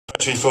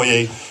For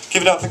you.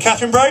 Give it up for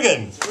Catherine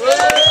Brogan.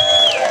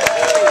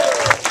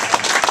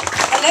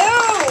 Hello.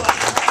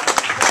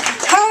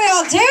 How are we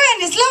all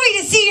doing? It's lovely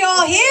to see you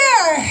all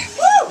here.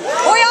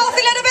 Are we all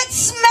feeling a bit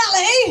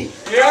smelly?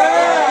 Yeah,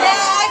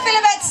 I feel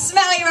a bit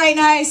smelly right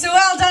now. So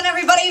well done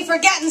everybody for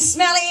getting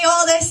smelly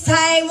all this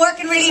time,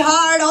 working really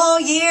hard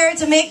all year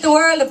to make the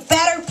world a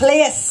better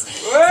place.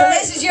 So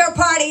this is your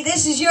party,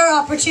 this is your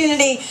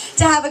opportunity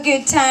to have a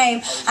good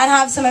time and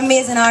have some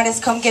amazing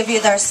artists come give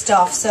you their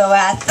stuff. So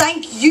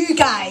thank you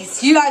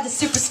guys. You are the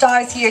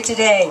superstars here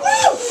today.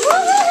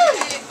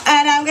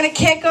 And I'm going to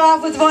kick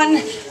off with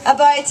one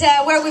about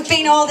where we've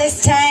been all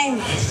this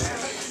time.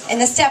 In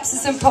the steps of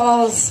St.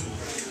 Paul's.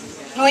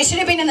 No, we should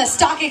have been in the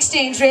stock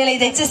exchange really.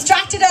 They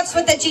distracted us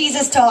with the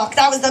Jesus talk.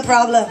 That was the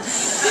problem.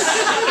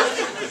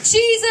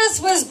 Jesus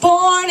was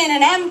born in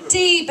an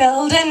empty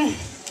building.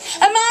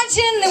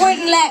 Imagine they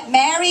wouldn't let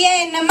Mary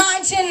in.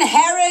 Imagine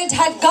Herod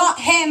had got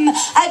him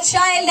a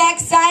child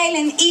exile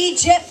in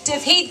Egypt.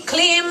 If he'd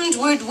claimed,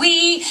 would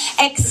we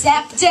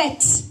accept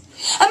it?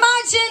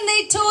 Imagine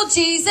they told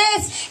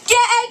Jesus, get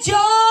a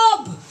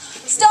job.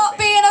 Stop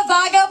being a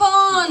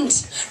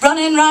vagabond,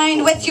 running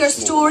round with your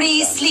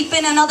stories,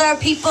 sleeping in other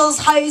people's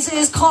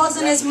houses,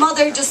 causing his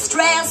mother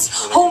distress,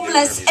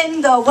 homeless in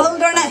the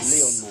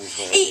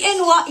wilderness, eating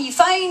what he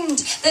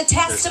found. The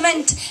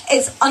Testament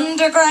is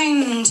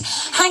underground,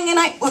 hanging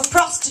out with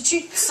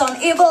prostitutes,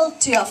 unable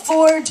to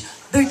afford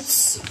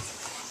boots.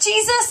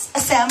 Jesus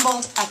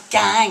assembled a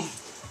gang.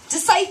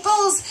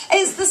 Disciples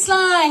is the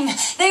slang.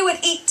 They would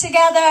eat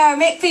together,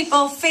 make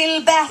people feel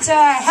better,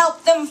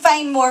 help them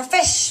find more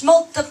fish,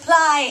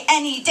 multiply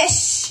any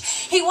dish.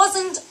 He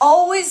wasn't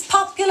always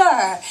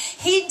popular.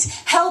 He'd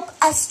help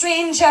a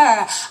stranger.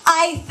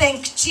 I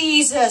think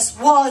Jesus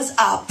was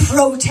a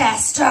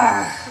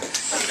protester.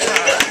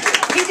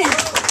 He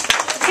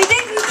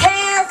didn't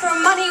care for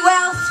money,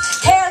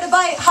 wealth, cared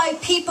about how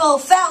people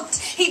felt.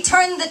 He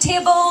turned the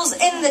tables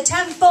in the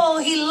temple.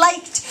 He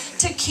liked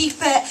to keep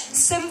it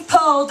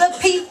simple. The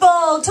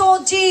people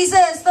told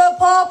Jesus, the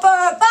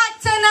pauper, back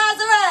to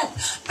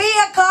Nazareth, be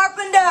a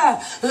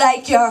carpenter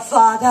like your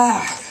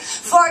father.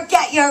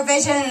 Forget your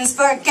visions,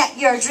 forget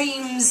your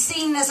dreams.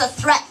 Seen as a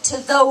threat to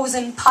those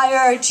in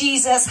power,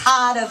 Jesus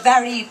had a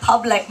very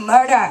public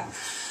murder.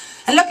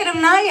 And look at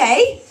him now,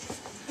 eh?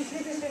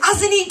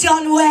 Hasn't he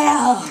done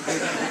well?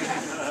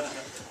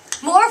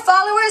 More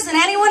followers than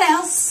anyone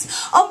else,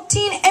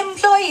 umpteen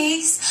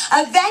employees,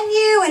 a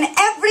venue in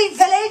every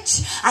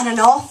village, and an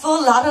awful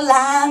lot of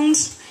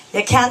land.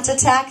 You can't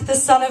attack the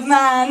Son of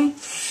Man.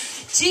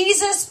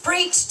 Jesus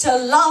preached to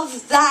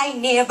love thy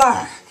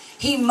neighbour.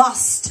 He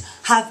must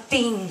have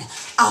been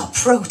a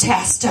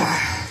protester.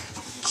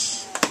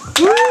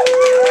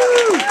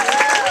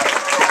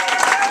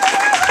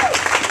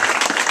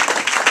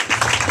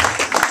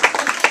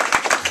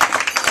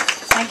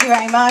 Thank you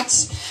very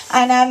much.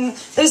 And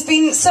there's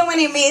been so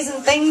many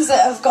amazing things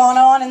that have gone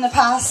on in the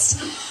past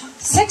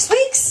 6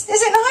 weeks,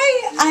 is it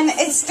now? And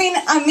it's been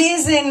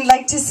amazing,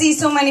 like, to see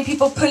so many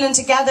people pulling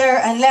together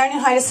and learning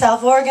how to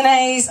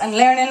self-organise and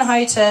learning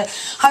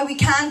how we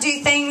can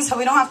do things, how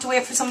we don't have to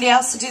wait for somebody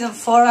else to do them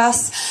for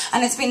us.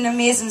 And it's been an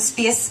amazing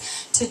space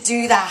to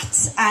do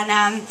that. And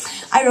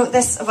I wrote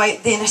this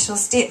about the initial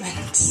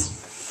statement.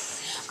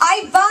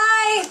 I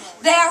buy,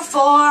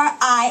 therefore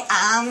I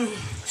am,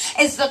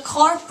 is the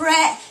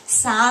corporate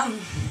psalm.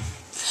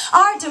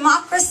 Our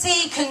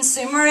democracy,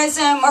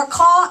 consumerism, we're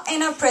caught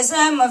in a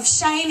prism of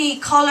shiny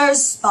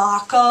colours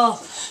sparkle,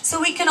 so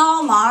we can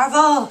all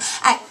marvel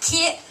at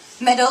Kate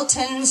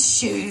Middleton's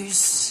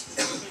shoes.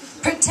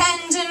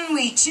 Pretending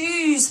we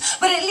choose,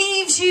 but it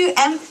leaves you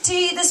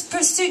empty, this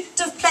pursuit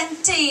of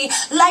plenty.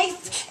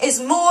 Life is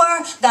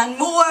more than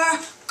more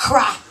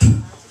crap.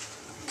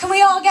 Can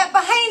we all get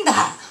behind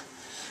that?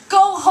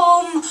 Go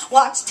home,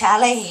 watch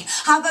telly,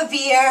 have a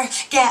beer,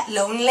 get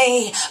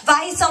lonely,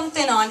 buy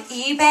something on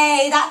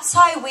eBay. That's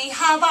how we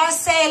have our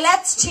say.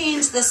 Let's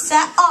change the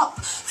setup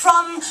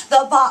from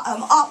the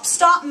bottom up.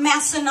 Stop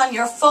messing on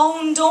your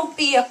phone. Don't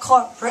be a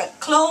corporate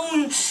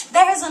clone.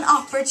 There's an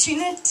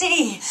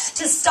opportunity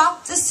to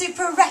stop the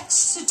super rich,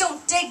 so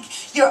don't dig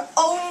your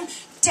own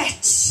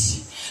ditch.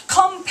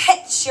 Come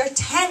pitch your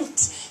tent,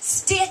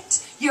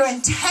 state your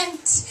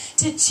intent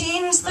to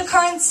change the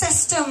current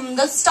system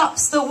that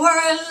stops the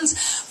world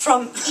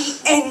from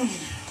eating.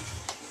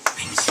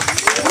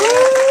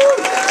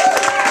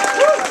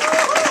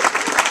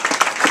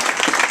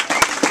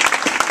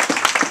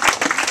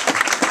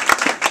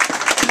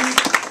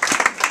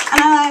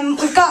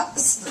 We've got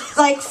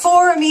like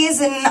 4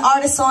 amazing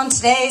artists on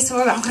today,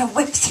 so I'm going to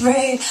whip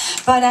through.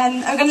 But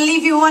I'm going to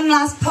leave you one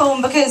last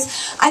poem, because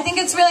I think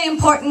it's really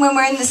important when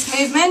we're in this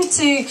movement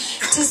to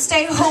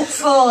stay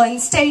hopeful and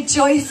stay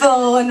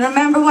joyful and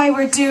remember why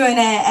we're doing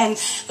it, and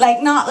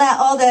like not let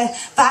all the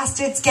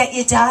bastards get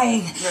you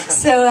down.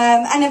 So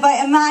and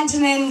about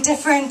imagining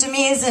different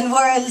amazing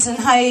worlds and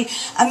how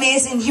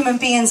amazing human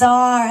beings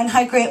are and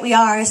how great we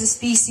are as a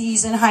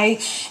species, and how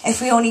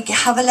if we only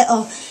have a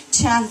little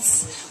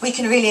chance we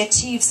can really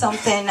achieve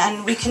something,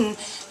 and we can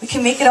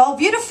make it all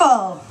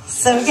beautiful.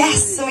 So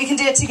yes, and we can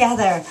do it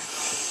together.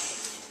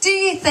 Do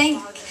you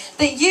think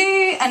that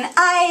you and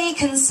I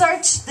can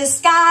search the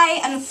sky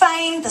and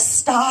find the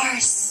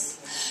stars?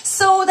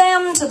 Sew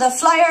them to the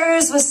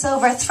flowers with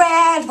silver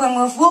thread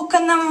when we've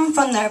woken them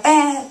from their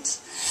bed.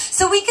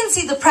 So we can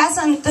see the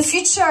present, the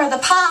future, the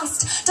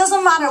past.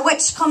 Doesn't matter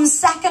which comes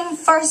second,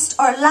 first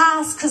or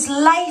last, because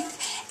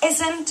life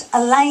isn't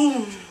a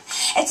line.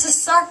 It's a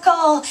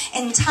circle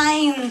in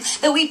time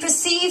that we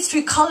perceive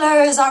through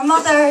colours, our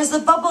mothers, the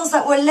bubbles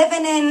that we're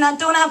living in. I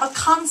don't have a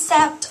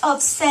concept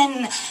of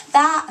sin.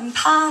 That and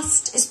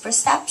past is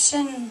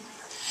perception.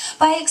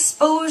 By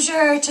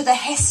exposure to the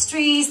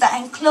histories that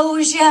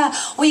enclose you,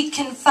 we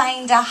can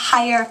find a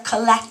higher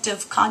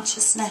collective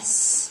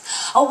consciousness.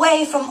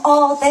 Away from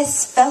all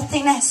this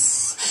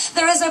filthiness,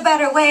 there is a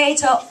better way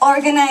to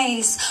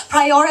organise,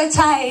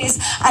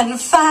 prioritise and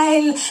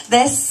file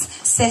this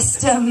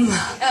system.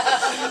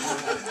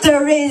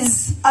 There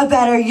is a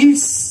better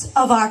use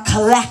of our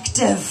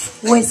collective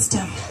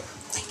wisdom.